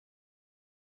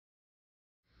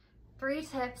3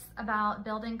 tips about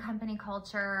building company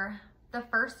culture. The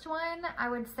first one I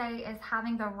would say is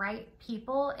having the right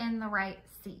people in the right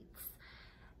seats.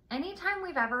 Anytime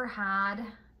we've ever had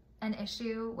an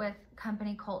issue with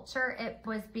company culture, it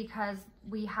was because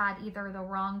we had either the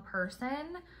wrong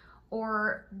person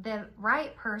or the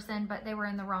right person, but they were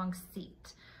in the wrong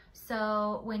seat.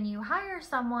 So when you hire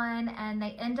someone and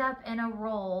they end up in a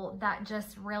role that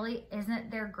just really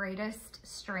isn't their greatest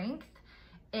strength,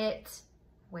 it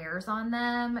wears on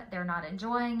them, they're not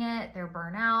enjoying it, they're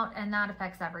burnt out, and that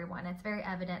affects everyone. It's very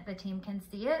evident, the team can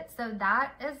see it. So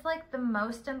that is like the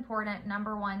most important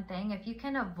number one thing. If you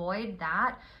can avoid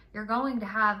that, you're going to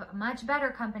have much better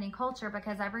company culture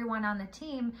because everyone on the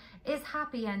team is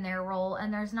happy in their role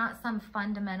and there's not some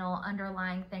fundamental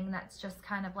underlying thing that's just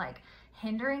kind of like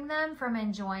hindering them from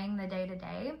enjoying the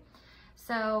day-to-day.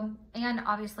 So, and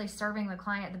obviously serving the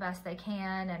client the best they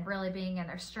can and really being in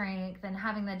their strength and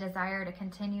having the desire to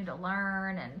continue to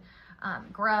learn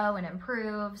and grow and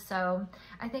improve. So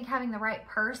I think having the right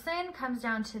person comes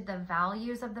down to the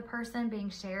values of the person being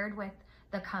shared with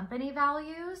the company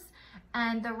values,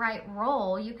 and the right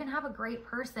role. You can have a great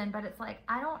person, but it's like,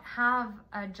 I don't have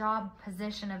a job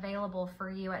position available for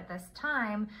you at this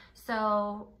time.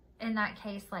 So in that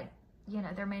case, like, you know,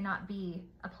 there may not be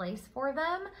a place for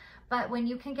them. But when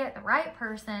you can get the right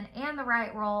person and the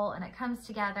right role and it comes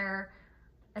together,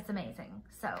 it's amazing.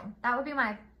 So that would be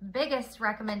my biggest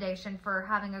recommendation for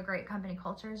having a great company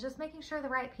culture, is just making sure the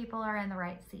right people are in the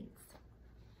right seats.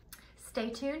 Stay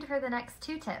tuned for the next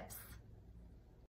 2 tips.